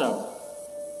also.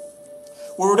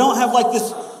 Where we don't have like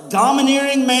this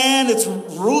domineering man that's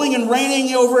ruling and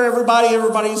reigning over everybody.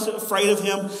 Everybody's afraid of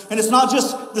him. And it's not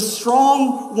just the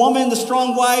strong woman, the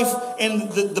strong wife,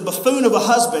 and the buffoon of a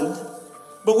husband.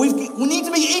 But we need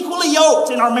to be equally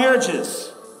yoked in our marriages.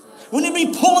 We need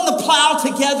to be pulling the plow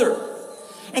together.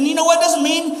 And you know what? It doesn't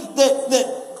mean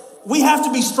that we have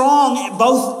to be strong.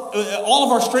 Both, all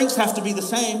of our strengths have to be the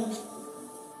same.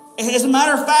 As a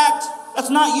matter of fact, that's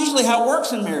not usually how it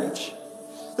works in marriage.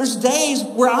 There's days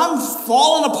where I'm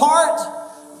falling apart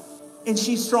and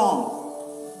she's strong.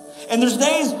 And there's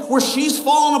days where she's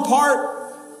falling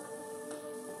apart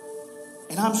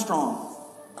and I'm strong.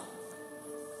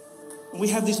 And we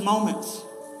have these moments.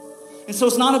 And so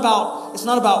it's not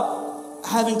about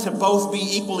having to both be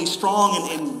equally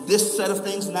strong in this set of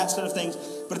things and that set of things,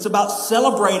 but it's about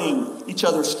celebrating each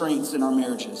other's strengths in our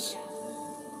marriages.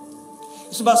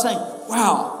 It's about saying,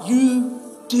 wow, you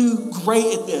do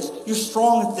great at this. You're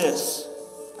strong at this.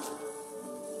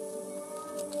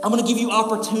 I'm going to give you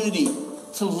opportunity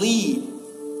to lead.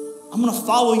 I'm going to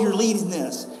follow your lead in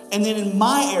this. And then in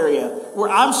my area where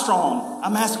I'm strong,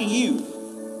 I'm asking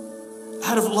you,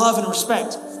 out of love and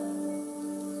respect,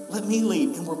 let me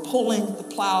lead. And we're pulling the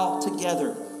plow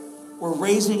together. We're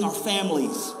raising our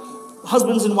families,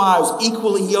 husbands and wives,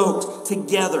 equally yoked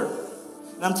together.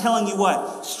 And I'm telling you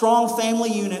what, strong family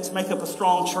units make up a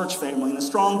strong church family. And a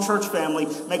strong church family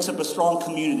makes up a strong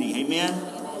community. Amen?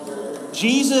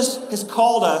 Jesus has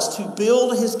called us to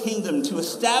build his kingdom, to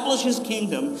establish his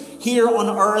kingdom here on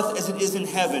earth as it is in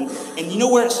heaven. And you know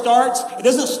where it starts? It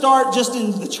doesn't start just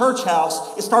in the church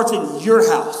house. It starts in your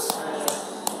house.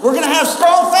 We're going to have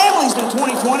strong families in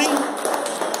 2020.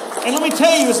 And let me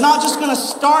tell you, it's not just going to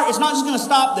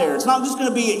stop there. It's not just going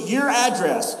to be at your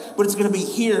address, but it's going to be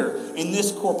here in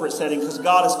this corporate setting because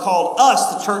God has called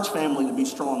us, the church family, to be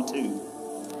strong too.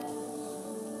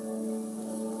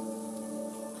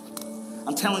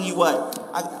 I'm telling you what,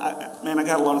 I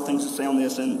got a lot of things to say on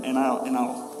this, and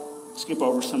I'll skip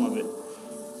over some of it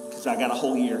because I got a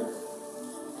whole year.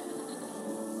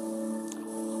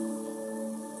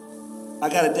 I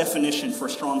got a definition for a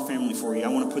strong family for you. I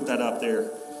want to put that up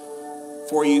there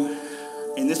for you.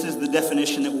 And this is the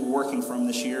definition that we're working from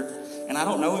this year. And I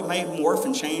don't know, it may morph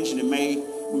and change, and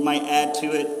we might add to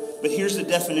it. But here's the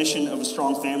definition of a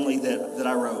strong family that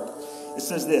I wrote. It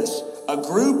says this: a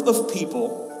group of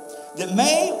people that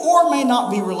may or may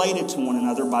not be related to one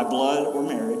another by blood or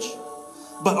marriage,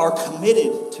 but are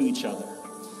committed to each other,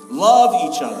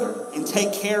 love each other, and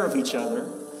take care of each other,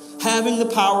 having the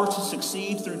power to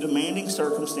succeed through demanding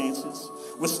circumstances,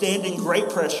 withstanding great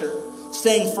pressure,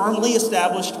 staying firmly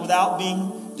established without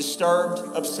being disturbed,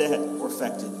 upset, or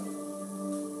affected.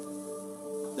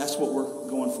 That's what we're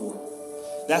going for.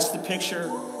 That's the picture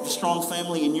of a strong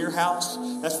family in your house.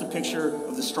 That's the picture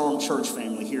of the strong church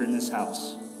family here in this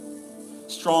house.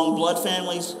 Strong blood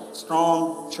families,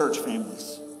 strong church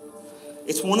families.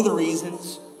 It's one of the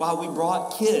reasons why we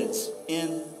brought kids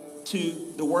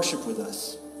into the worship with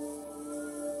us.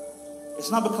 It's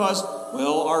not because,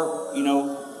 well,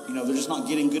 they're just not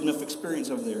getting good enough experience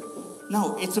over there.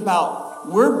 No, it's about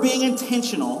we're being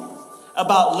intentional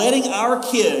about letting our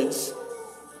kids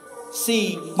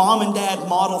see mom and dad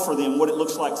model for them what it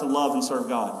looks like to love and serve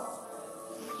God.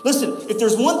 Listen, if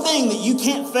there's one thing that you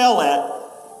can't fail at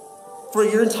for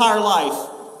your entire life,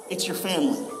 it's your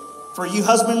family. For you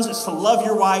husbands, it's to love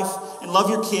your wife and love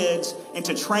your kids and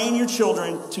to train your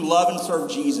children to love and serve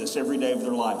Jesus every day of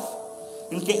their life.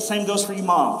 And the same goes for you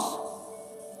moms.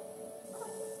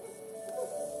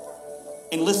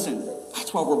 And listen,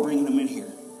 that's why we're bringing them in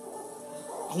here.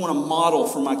 I want to model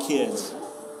for my kids.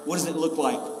 What does it look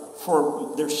like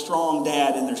for their strong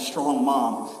dad and their strong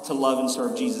mom to love and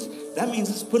serve Jesus? That means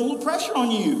it's putting a little pressure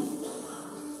on you.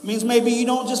 It means maybe you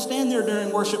don't just stand there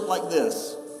during worship like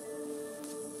this.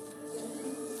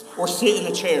 Or sit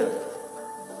in a chair.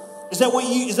 Is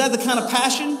that the kind of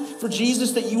passion for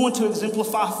Jesus that you want to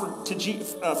exemplify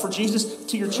for Jesus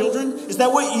to your children? Is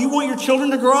that what you want your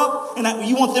children to grow up and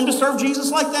you want them to serve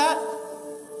Jesus like that?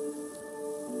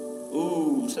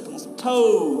 Ooh, I'm stepping on some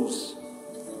toes.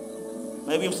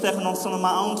 Maybe I'm stepping on some of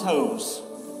my own toes.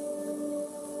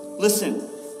 Listen,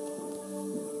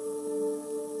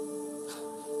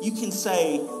 you can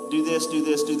say, do this, do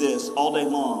this, do this all day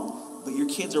long, but your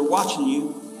kids are watching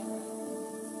you.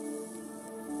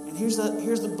 And here's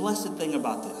the blessed thing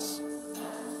about this.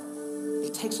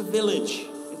 It takes a village.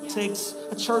 It takes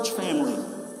a church family.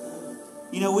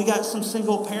 We got some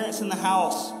single parents in the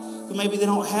house who maybe they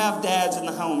don't have dads in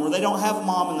the home or they don't have a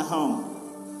mom in the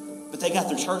home, but they got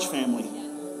their church family.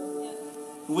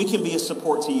 We can be a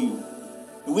support to you.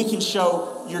 We can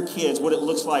show your kids what it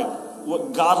looks like,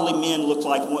 what godly men look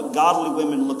like, and what godly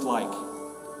women look like,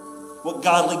 what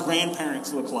godly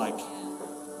grandparents look like.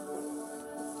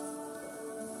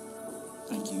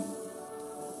 Thank you.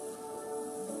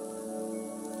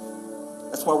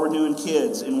 That's why we're doing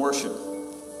kids in worship.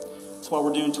 That's why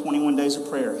we're doing 21 days of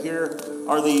prayer. Here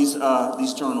are these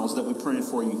journals that we printed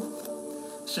for you.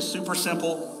 It's just super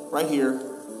simple right here.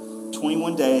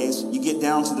 21 days. You get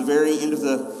down to the very end of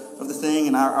the thing,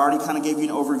 and I already kind of gave you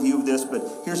an overview of this, but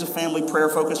here's a family prayer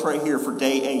focus right here for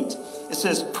day 8. It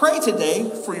says, pray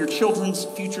today for your children's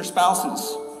future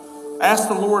spouses. Ask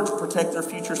the Lord to protect their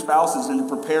future spouses and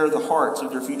to prepare the hearts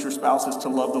of their future spouses to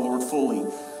love the Lord fully.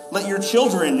 Let your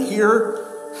children hear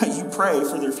you pray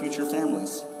for their future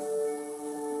families.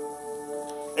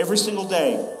 Every single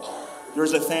day,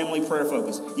 there's a family prayer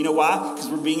focus. You know why? Because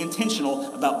we're being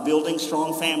intentional about building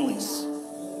strong families.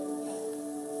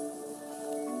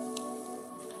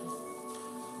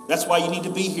 That's why you need to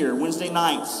be here Wednesday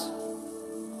nights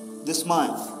this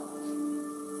month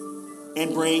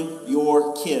and bring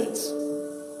your kids.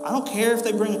 I don't care if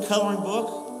they bring a coloring book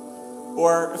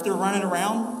or if they're running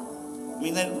around.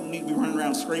 They don't need to be running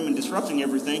around screaming, disrupting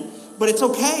everything, but it's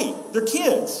okay. They're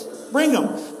kids. Bring them.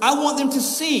 I want them to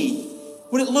see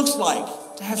what it looks like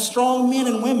to have strong men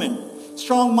and women,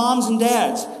 strong moms and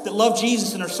dads that love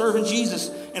Jesus and are serving Jesus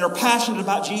and are passionate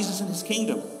about Jesus and his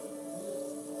kingdom.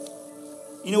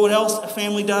 You know what else a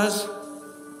family does?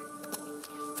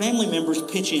 Family members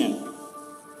pitch in.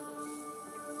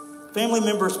 Family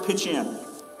members pitch in.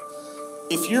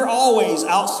 If you're always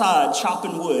outside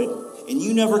chopping wood and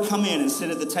you never come in and sit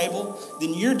at the table,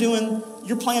 then you're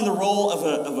playing the role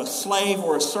of a slave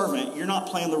or a servant. You're not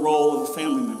playing the role of a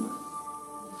family member.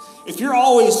 If you're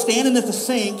always standing at the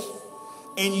sink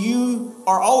and you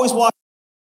are always watching,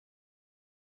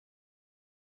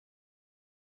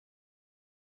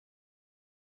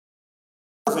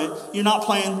 you're not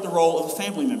playing the role of a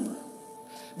family member.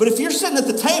 But if you're sitting at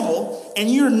the table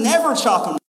and you're never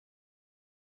chopping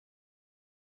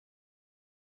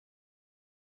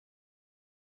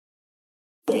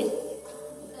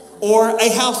or a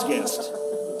house guest,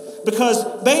 because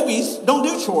babies don't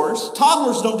do chores,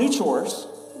 toddlers don't do chores,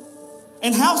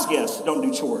 and house guests don't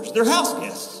do chores. They're house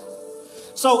guests.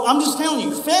 So I'm just telling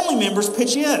you, family members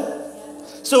pitch in.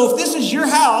 So if this is your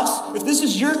house, if this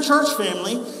is your church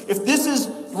family,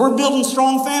 we're building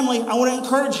strong family, I want to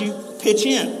encourage you, pitch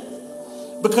in.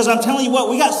 Because I'm telling you what,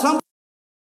 we got some.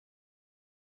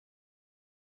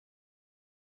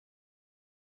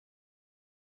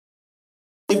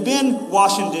 They've been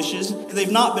washing dishes, and they've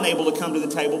not been able to come to the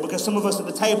table because some of us at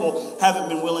the table haven't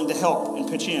been willing to help and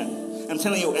pitch in. I'm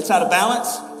telling you, it's out of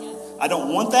balance. I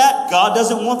don't want that. God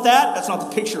doesn't want that. That's not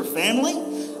the picture of family.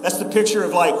 That's the picture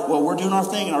of we're doing our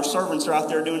thing and our servants are out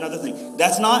there doing other things.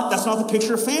 That's not the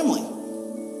picture of family.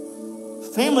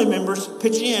 Family members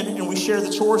pitch in and we share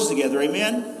the chores together.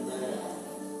 Amen?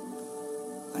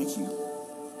 Thank you.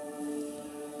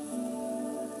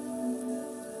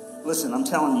 Listen, I'm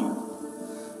telling you,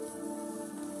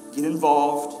 get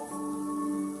involved.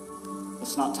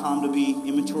 It's not time to be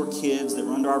immature kids that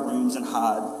run to our rooms and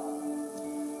hide.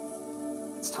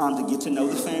 It's time to get to know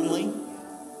the family.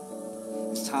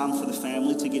 It's time for the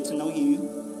family to get to know you.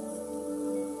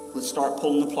 Let's start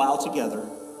pulling the plow together.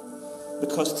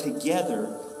 Because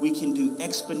together, we can do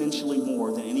exponentially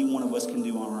more than any one of us can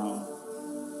do on our own.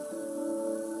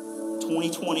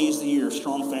 2020 is the year of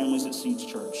strong families at Seeds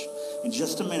Church. In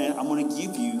just a minute, I'm going to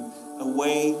give you a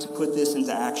way to put this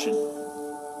into action.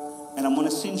 And I'm going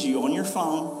to send you on your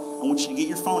phone. I want you to get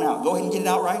your phone out. Go ahead and get it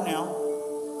out right now.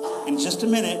 In just a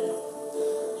minute,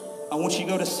 I want you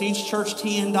to go to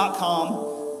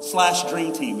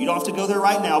seedschurchtn.com/dreamteam. You don't have to go there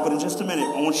right now, but in just a minute,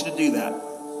 I want you to do that.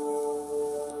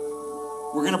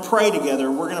 We're going to pray together.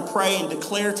 We're going to pray and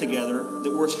declare together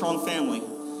that we're a strong family.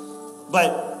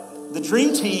 But the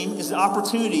Dream Team is the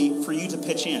opportunity for you to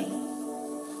pitch in.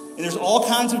 And there's all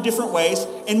kinds of different ways.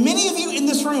 And many of you in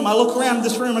this room, I look around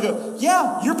this room and I go,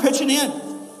 yeah, you're pitching in.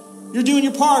 You're doing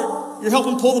your part. You're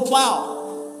helping pull the plow.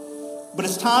 But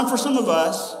it's time for some of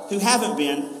us who haven't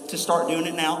been to start doing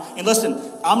it now. And listen,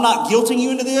 I'm not guilting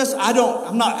you into this.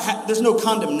 There's no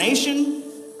condemnation.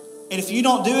 And if you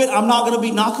don't do it, I'm not going to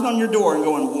be knocking on your door and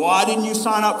going, why didn't you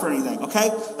sign up for anything?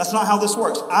 Okay? That's not how this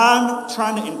works. I'm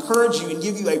trying to encourage you and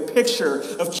give you a picture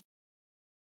of.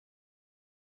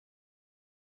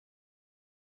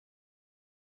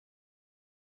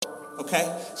 Okay?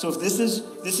 So if this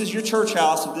is your church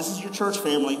house, if this is your church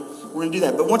family, we're going to do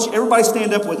that. But once everybody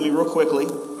stand up with me real quickly.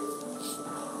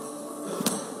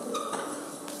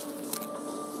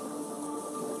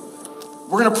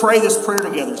 We're going to pray this prayer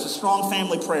together. It's a strong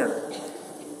family prayer.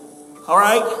 All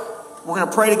right? We're going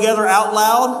to pray together out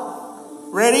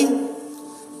loud. Ready?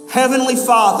 Heavenly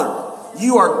Father,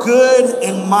 you are good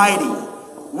and mighty.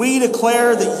 We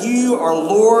declare that you are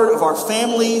Lord of our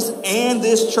families and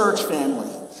this church family.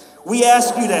 We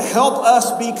ask you to help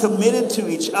us be committed to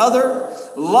each other,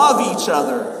 love each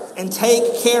other, and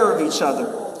take care of each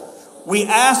other. We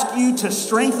ask you to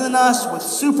strengthen us with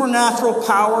supernatural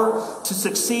power to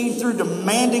succeed through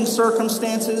demanding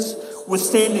circumstances,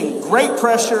 withstanding great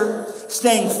pressure,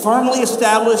 staying firmly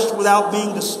established without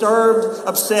being disturbed,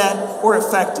 upset, or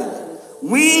affected.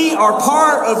 We are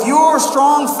part of your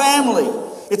strong family.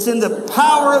 It's in the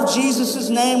power of Jesus'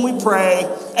 name we pray.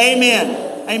 Amen.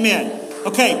 Amen.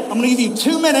 Okay, I'm going to give you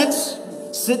 2 minutes.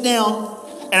 Sit down.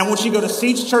 And I want you to go to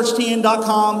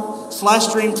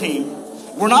seedschurchtn.com/dreamteam.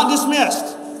 We're not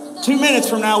dismissed. 2 minutes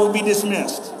from now, we'll be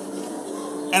dismissed.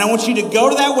 And I want you to go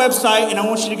to that website, and I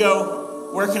want you to go,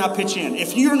 where can I pitch in?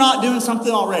 If you're not doing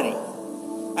something already,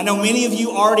 I know many of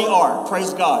you already are.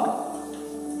 Praise God.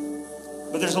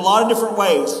 But there's a lot of different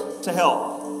ways to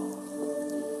help.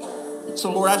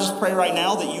 So, Lord, I just pray right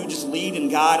now that you just lead and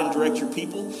guide and direct your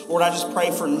people. Lord, I just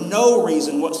pray for no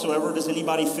reason whatsoever does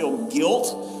anybody feel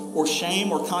guilt or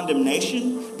shame or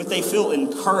condemnation, but they feel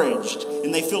encouraged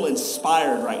and they feel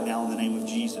inspired right now in the name of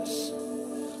Jesus.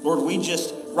 Lord, we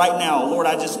just, right now, Lord,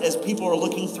 as people are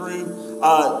looking through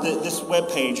this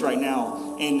webpage right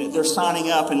now, and they're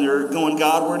signing up and they're going,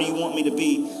 God, where do you want me to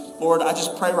be? Lord, I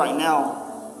just pray right now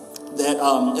that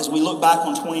as we look back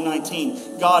on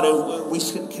 2019, God, we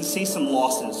can see some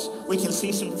losses. We can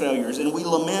see some failures, and we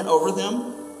lament over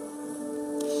them.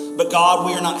 But God,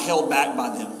 we are not held back by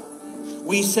them.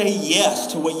 We say yes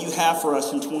to what you have for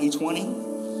us in 2020.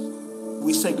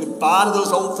 We say goodbye to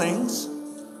those old things.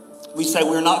 We say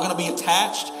we're not going to be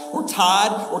attached or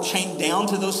tied or chained down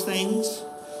to those things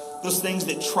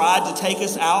that tried to take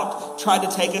us out, tried to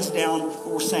take us down. But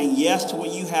we're saying yes to what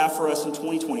you have for us in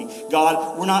 2020.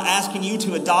 God, we're not asking you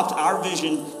to adopt our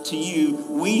vision to you.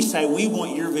 We say we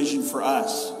want your vision for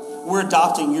us. We're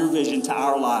adopting your vision to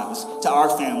our lives, to our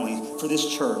family, for this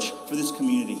church, for this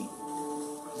community.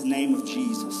 In the name of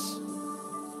Jesus.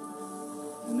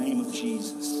 In the name of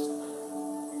Jesus.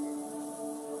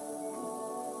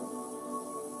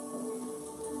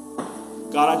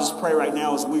 God, I just pray right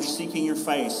now as we're seeking your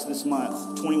face this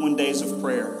month, 21 days of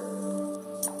prayer.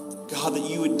 God, that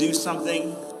you would do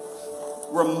something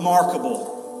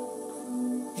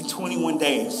remarkable in 21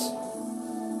 days.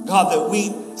 God,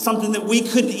 something that we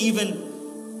couldn't even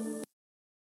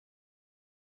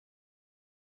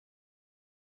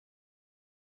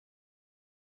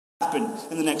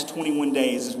in the next 21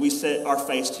 days as we set our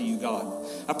face to you, God.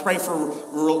 I pray for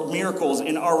miracles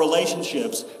in our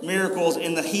relationships, miracles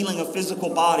in the healing of physical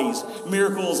bodies,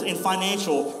 miracles in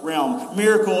financial realm,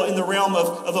 miracle in the realm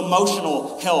of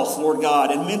emotional health, Lord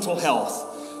God, and mental health.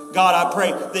 God, I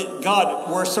pray that, God,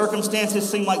 where circumstances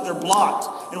seem like they're blocked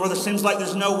and where there seems like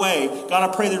there's no way, God,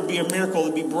 I pray there'd be a miracle,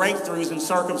 there'd be breakthroughs in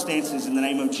circumstances in the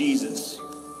name of Jesus.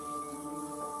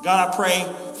 God, I pray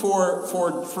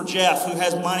for Jeff, who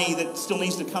has money that still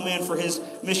needs to come in for his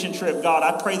mission trip. God,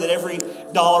 I pray that every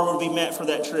dollar would be met for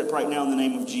that trip right now in the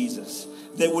name of Jesus.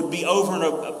 That would be over and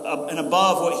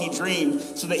above what he dreamed,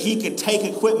 so that he could take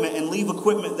equipment and leave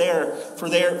equipment there for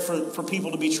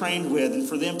people to be trained with and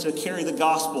for them to carry the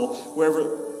gospel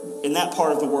wherever in that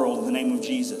part of the world in the name of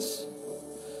Jesus.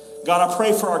 God, I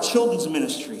pray for our children's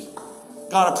ministry.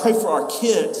 God, I pray for our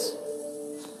kids.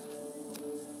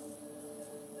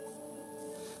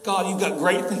 God, you've got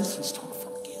great things in store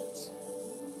for our kids.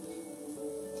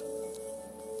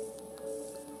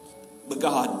 But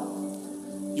God,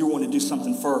 you want to do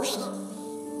something first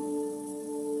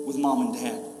with mom and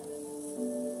dad.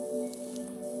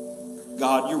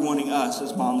 God, you're wanting us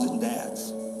as moms and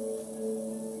dads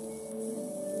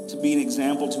to be an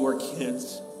example to our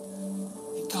kids.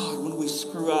 And God, when we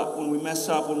screw up, when we mess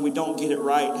up, when we don't get it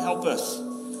right, help us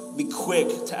be quick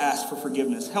to ask for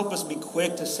forgiveness. Help us be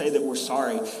quick to say that we're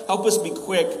sorry. Help us be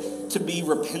quick to be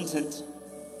repentant.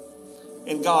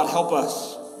 And God, help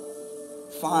us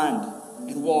find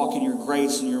and walk in your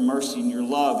grace and your mercy and your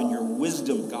love and your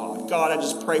wisdom, God. God, I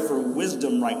just pray for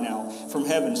wisdom right now from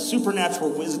heaven. Supernatural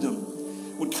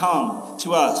wisdom would come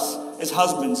to us as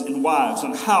husbands and wives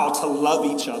on how to love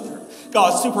each other.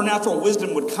 God, supernatural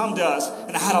wisdom would come to us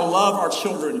on how to love our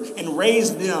children and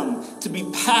raise them to be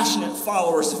passionate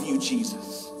followers of you,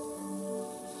 Jesus.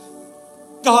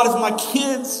 God, if my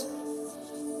kids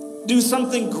do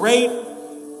something great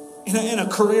in a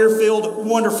career field,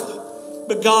 wonderful.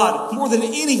 But God, more than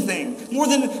anything, more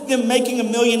than them making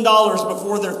 $1 million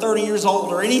before they're 30 years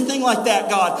old or anything like that,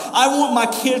 God, I want my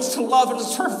kids to love and to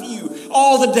serve you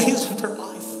all the days of their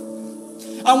life.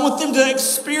 I want them to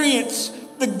experience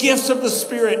the gifts of the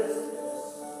Spirit.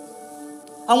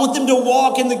 I want them to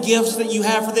walk in the gifts that you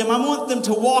have for them. I want them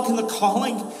to walk in the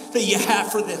calling that you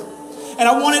have for them. And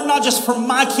I want it not just for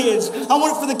my kids. I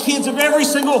want it for the kids of every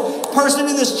single person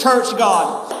in this church,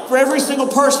 God. For every single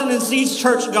person in Seeds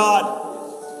Church,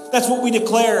 God. That's what we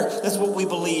declare. That's what we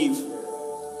believe.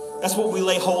 That's what we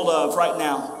lay hold of right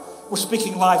now. We're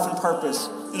speaking life and purpose.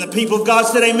 And the people of God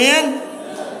said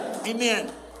amen?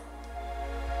 Amen.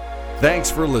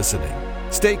 Thanks for listening.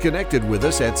 Stay connected with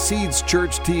us at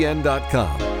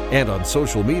seedschurchtn.com and on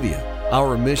social media.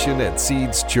 Our mission at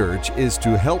Seeds Church is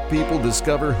to help people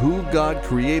discover who God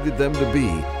created them to be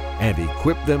and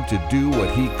equip them to do what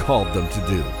He called them to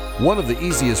do. One of the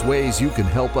easiest ways you can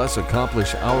help us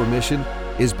accomplish our mission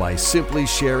is by simply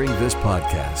sharing this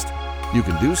podcast. You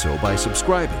can do so by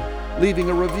subscribing, leaving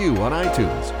a review on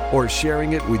iTunes, or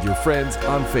sharing it with your friends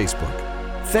on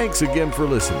Facebook. Thanks again for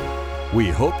listening. We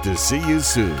hope to see you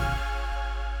soon.